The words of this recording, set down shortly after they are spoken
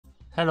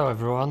Hello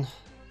everyone.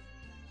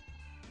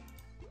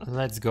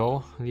 Let's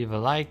go. Leave a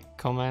like,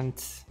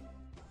 comment.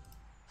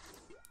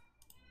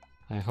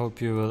 I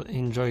hope you will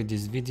enjoy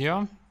this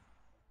video.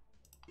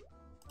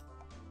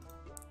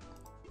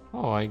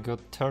 Oh, I got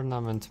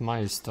tournament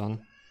milestone.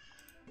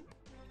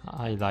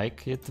 I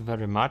like it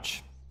very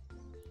much.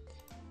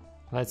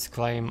 Let's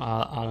claim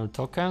all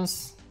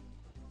tokens.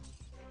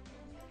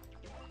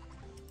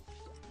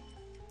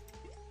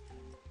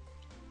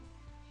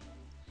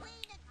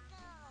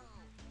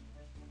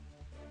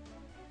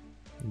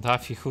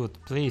 Daffy Hood,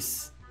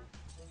 please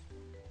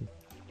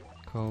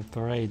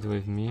cooperate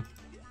with me.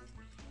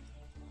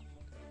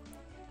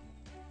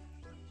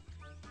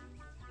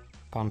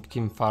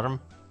 Pumpkin Farm.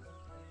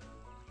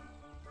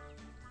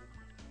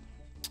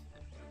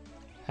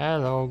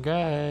 Hello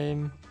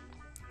game.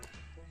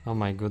 Oh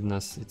my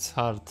goodness, it's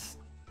hard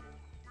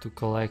to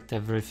collect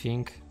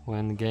everything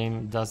when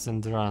game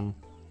doesn't run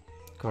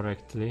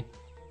correctly.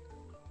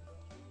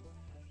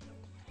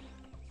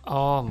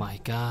 Oh my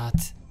god.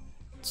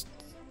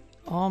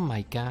 Oh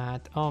my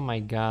god, oh my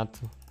god.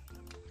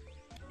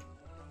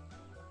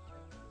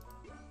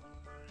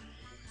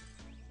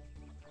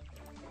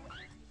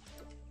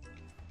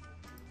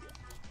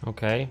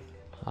 Okay,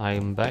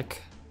 I'm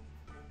back.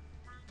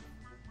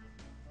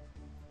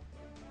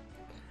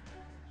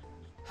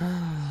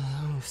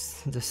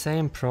 The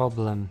same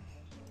problem.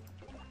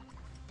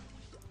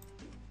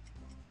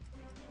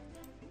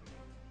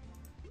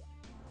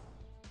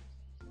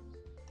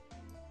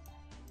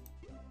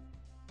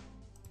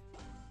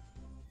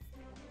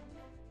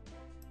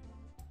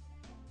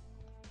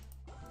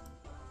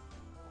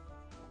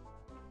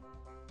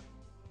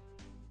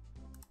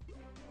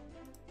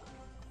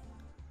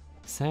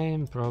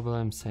 Same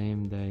problem,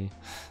 same day.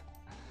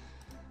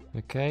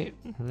 Okay,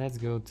 let's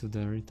go to the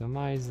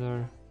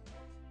rhythmizer.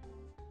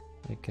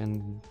 I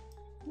can...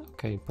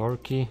 Okay,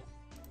 Porky.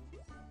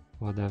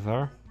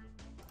 Whatever.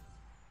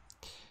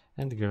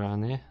 And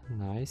Granny,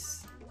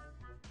 nice.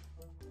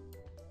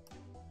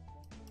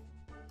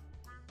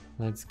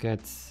 Let's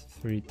get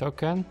 3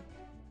 token.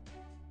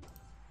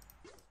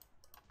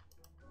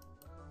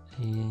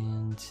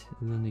 And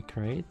Looney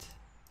crate.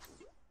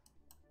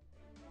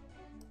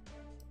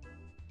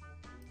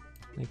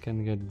 I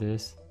can get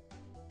this.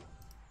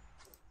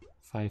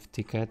 5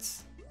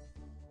 tickets.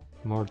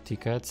 More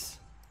tickets.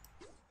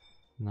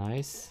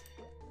 Nice.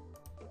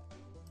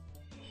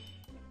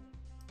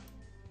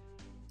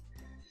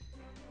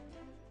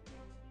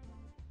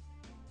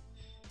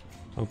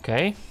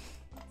 Okay.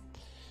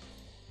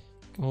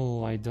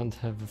 Oh, I don't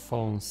have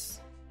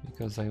phones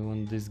because I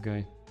want this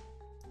guy.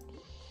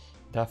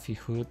 Daffy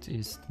Hood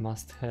is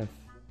must have.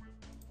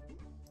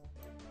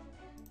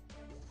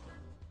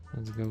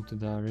 Let's go to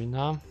the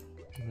arena.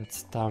 Let's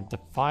start the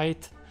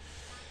fight.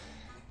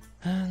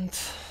 And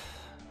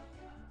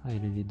I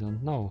really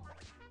don't know.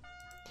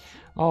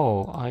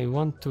 Oh, I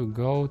want to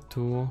go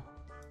to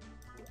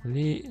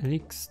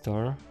League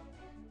Store.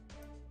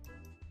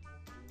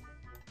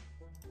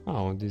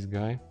 Oh, this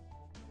guy.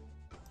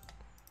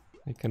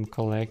 I can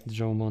collect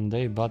Joe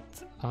Monday, but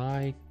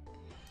I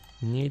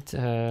need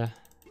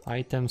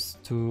items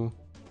to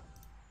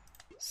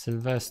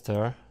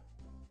Sylvester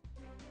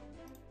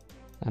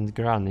and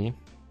Granny.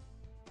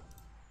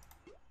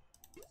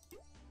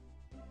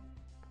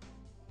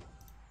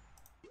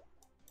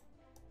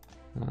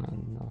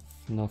 No,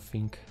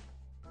 nothing.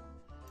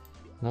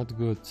 Not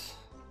good.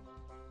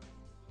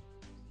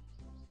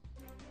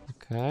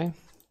 Okay.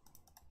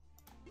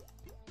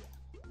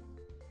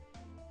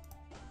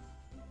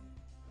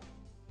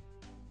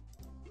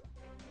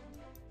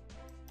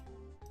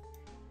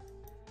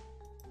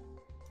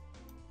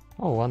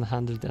 Oh,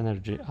 100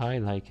 energy. I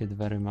like it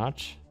very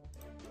much.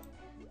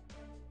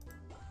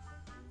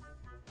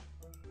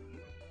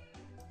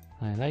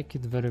 I like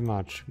it very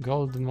much.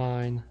 Gold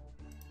mine.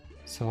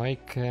 So I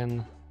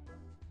can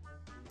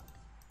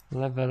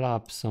level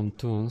up some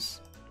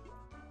toons.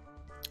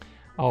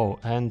 Oh,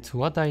 and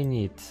what I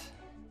need.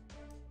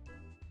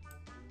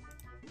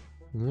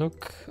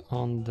 Look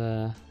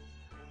on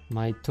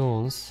my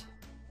toons.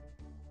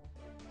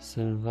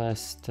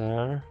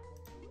 Sylvester.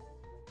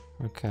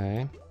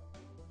 Okay.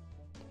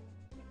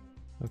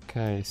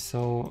 Okay,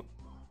 so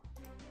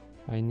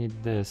I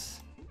need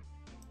this.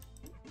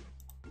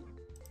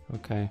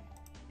 Okay.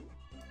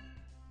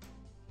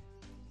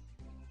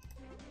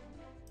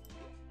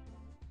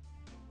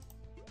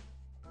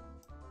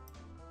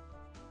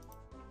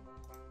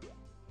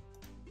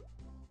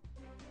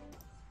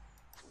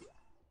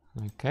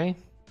 Okay,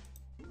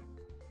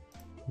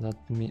 that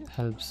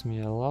helps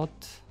me a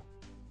lot.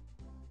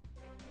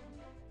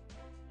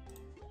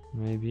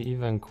 Maybe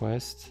even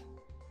quest.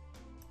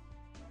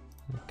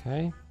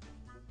 Okay,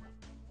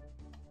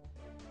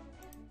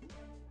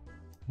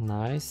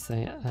 nice.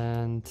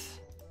 And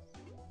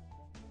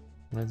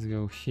let's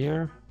go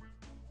here.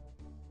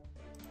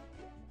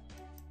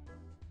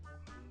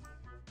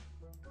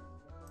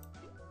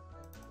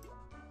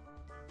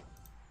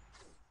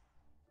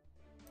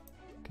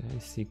 Okay,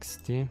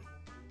 60.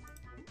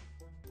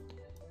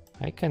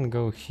 I can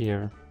go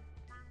here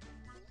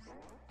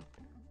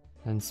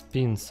and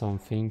spin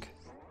something.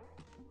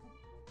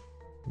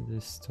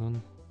 This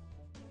toon.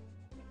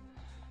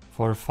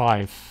 For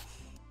 5.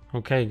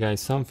 Okay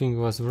guys,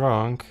 something was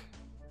wrong.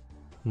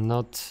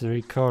 Not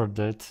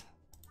recorded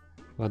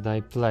what I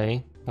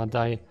play, but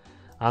I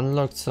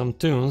unlocked some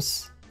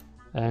tunes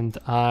and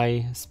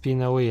I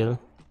spin a wheel.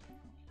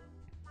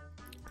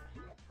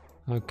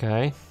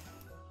 Okay.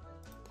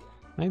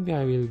 Maybe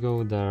I will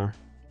go there.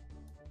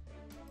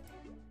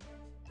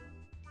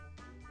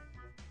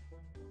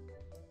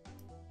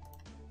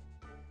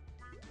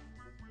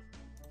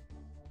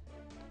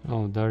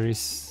 Oh, there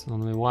is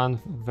only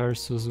 1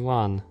 versus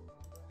 1.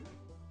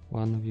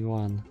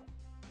 1v1.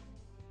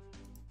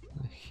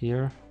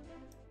 Here.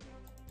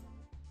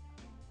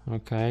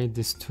 Okay,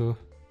 these two.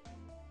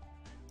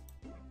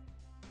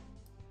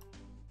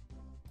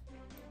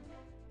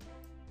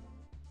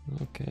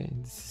 Okay,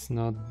 this is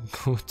not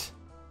good.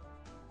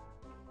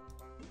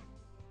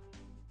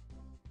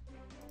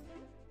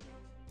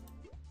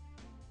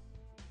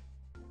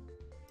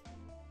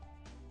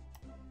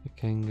 I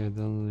can get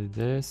only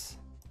this.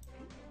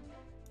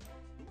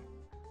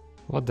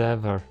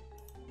 Whatever.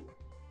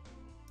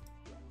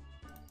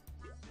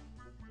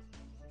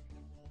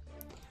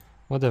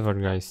 Whatever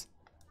guys.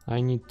 I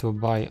need to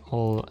buy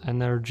all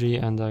energy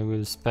and I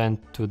will spend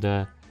to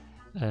the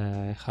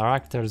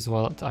characters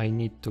what I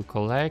need to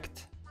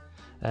collect,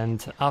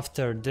 and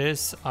after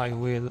this I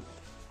will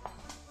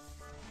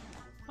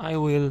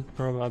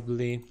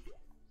probably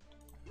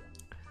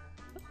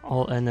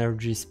all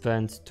energy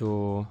spent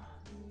to...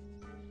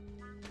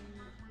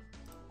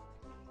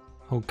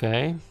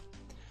 Okay,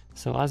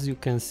 so as you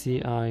can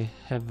see I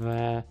have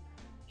a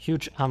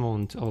huge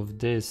amount of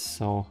this,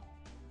 so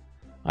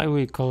I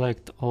will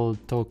collect all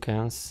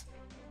tokens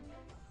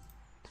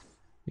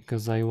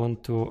because I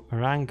want to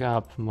rank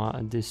up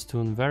this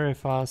toon very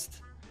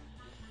fast.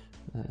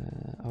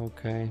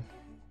 Okay.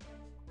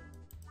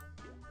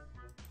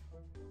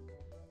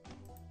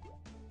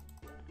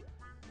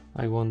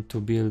 I want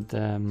to build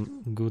a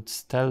good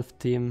stealth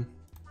team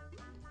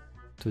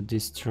to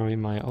destroy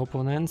my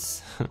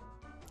opponents.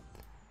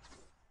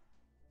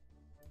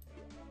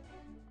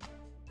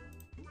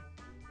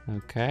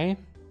 Okay.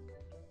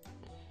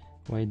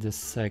 Wait a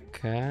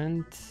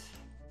second.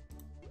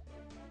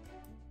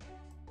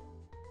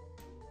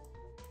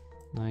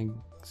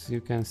 As you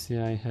can see,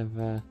 I have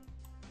a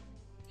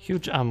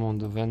huge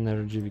amount of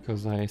energy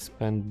because I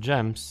spent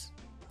gems.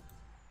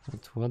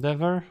 But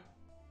whatever.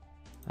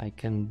 I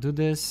can do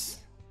this.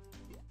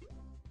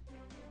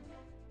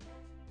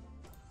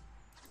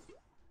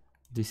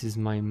 This is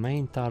my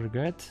main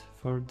target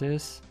for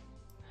this.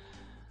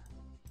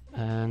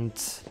 And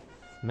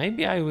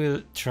maybe I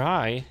will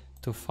try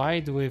to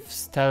fight with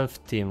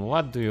stealth team.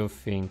 What do you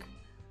think?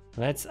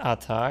 Let's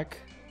attack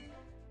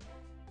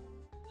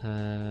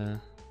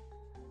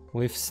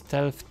with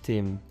stealth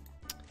team.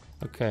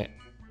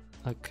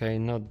 Okay,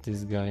 not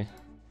this guy.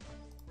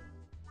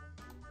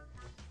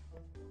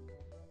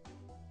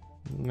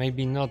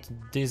 Maybe not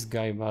this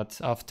guy, but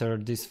after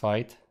this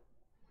fight.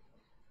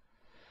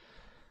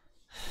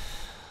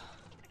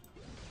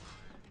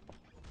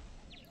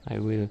 I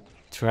will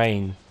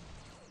train.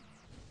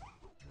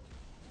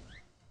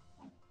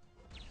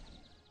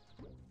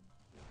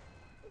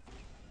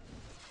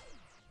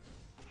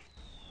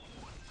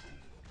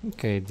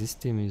 Okay, this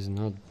team is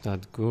not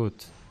that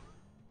good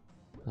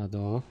at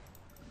all.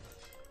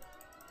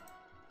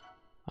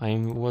 I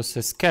was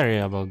scary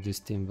about this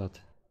team, but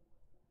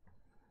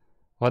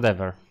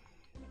whatever.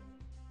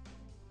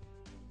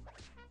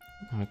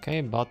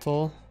 Okay,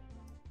 battle,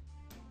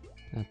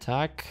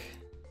 attack,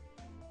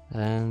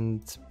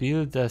 and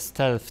build a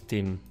stealth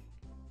team.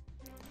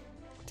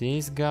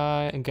 This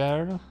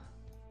girl,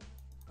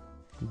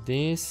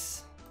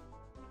 this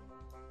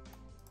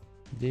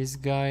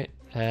guy,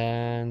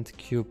 and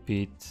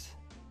Cupid.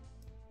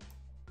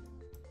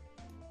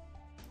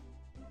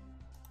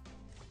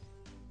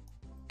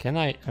 Can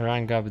I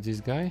rank up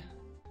this guy?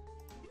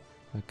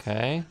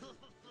 Okay.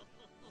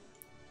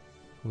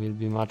 Will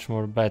be much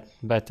more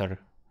better.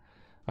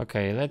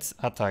 Okay, let's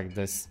attack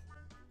this.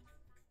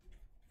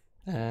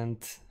 And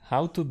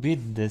how to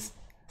beat this?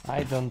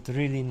 I don't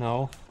really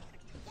know.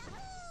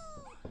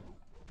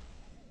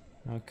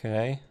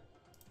 Okay.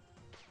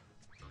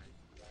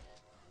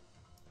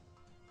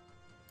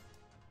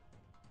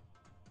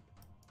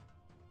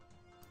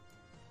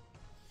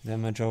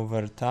 Damage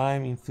over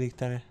time,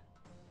 inflictor.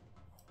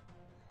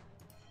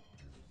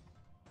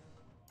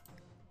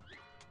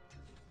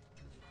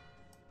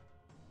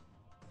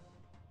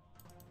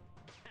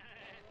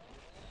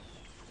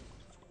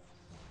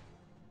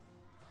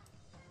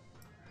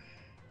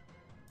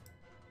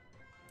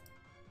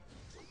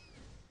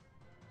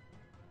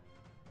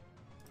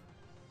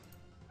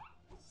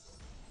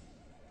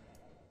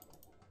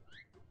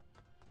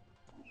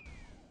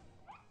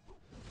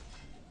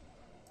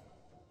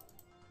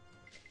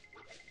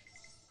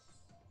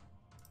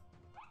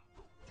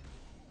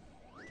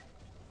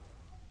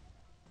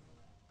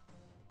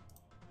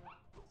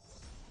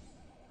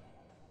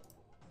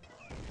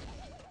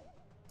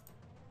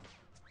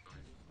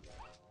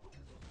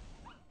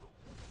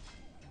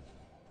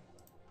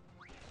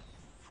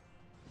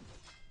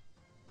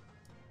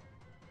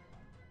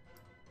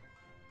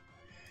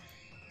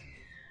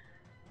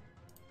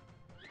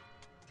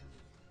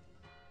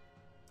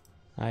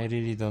 I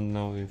really don't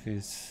know if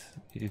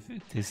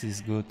this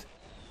is good.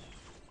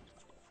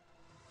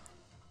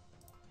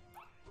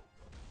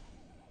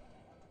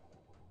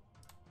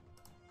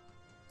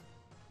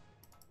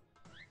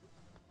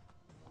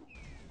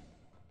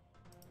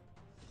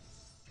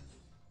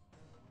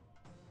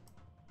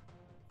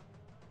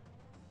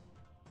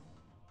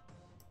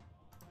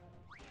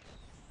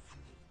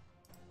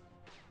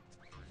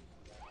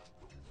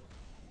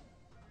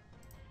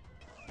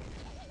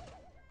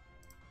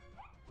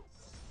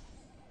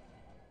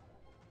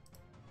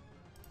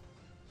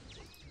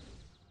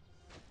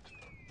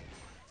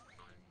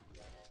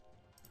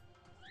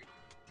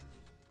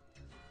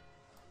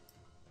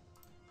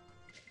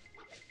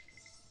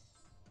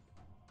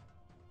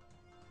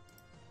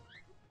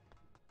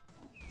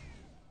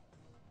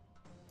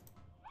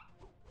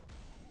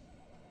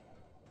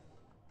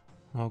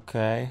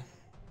 Okay.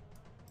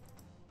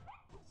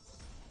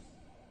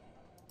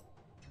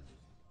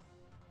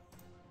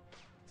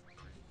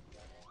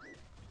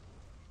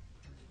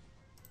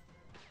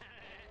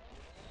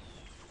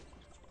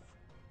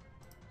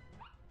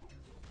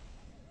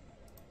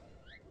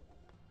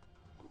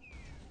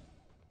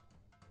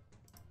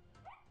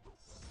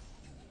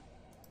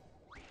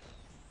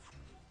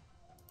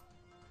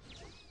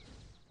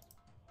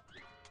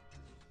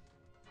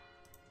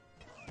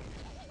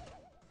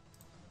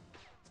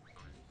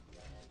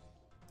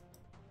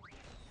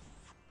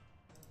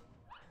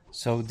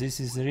 So this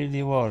is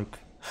really work.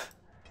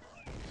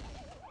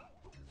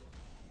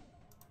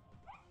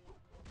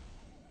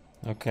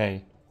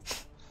 Okay.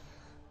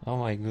 Oh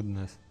my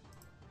goodness.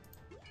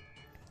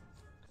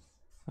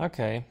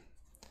 Okay.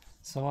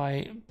 So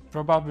I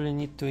probably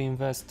need to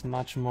invest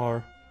much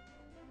more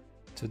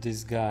to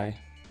this guy.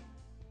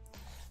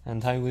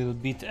 And I will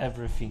beat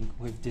everything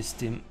with this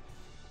team.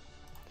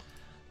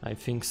 I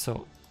think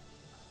so.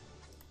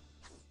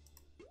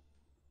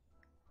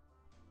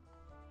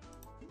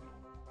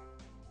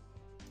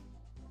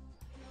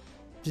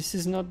 This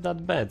is not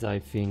that bad, I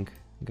think,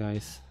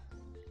 guys.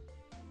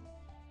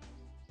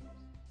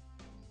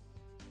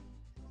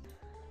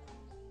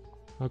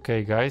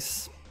 Okay,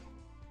 guys.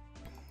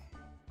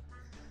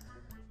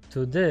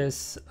 To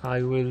this,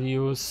 I will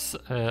use,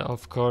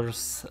 of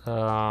course,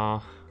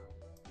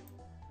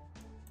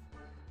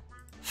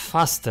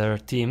 faster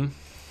team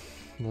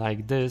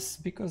like this,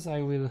 because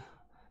I will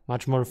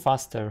much more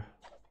faster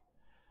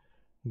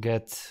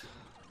get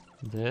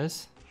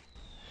this.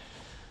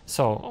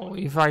 So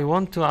if I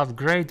want to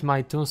upgrade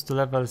my toons to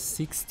level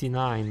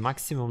 69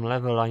 maximum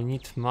level, I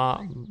need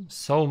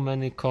so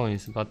many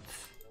coins, but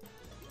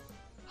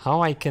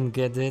how I can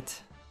get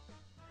it,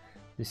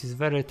 this is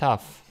very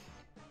tough,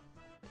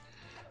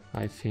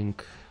 I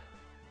think.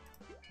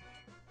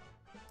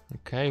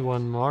 Okay,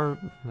 one more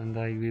and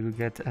I will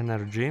get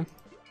energy.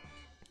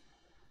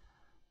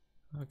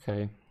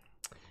 Okay,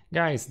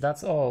 guys,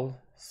 that's all.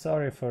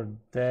 Sorry for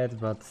that,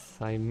 but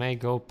I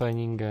make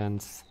opening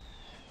and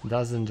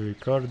didn't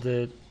record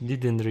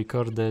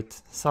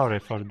it. Sorry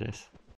for this.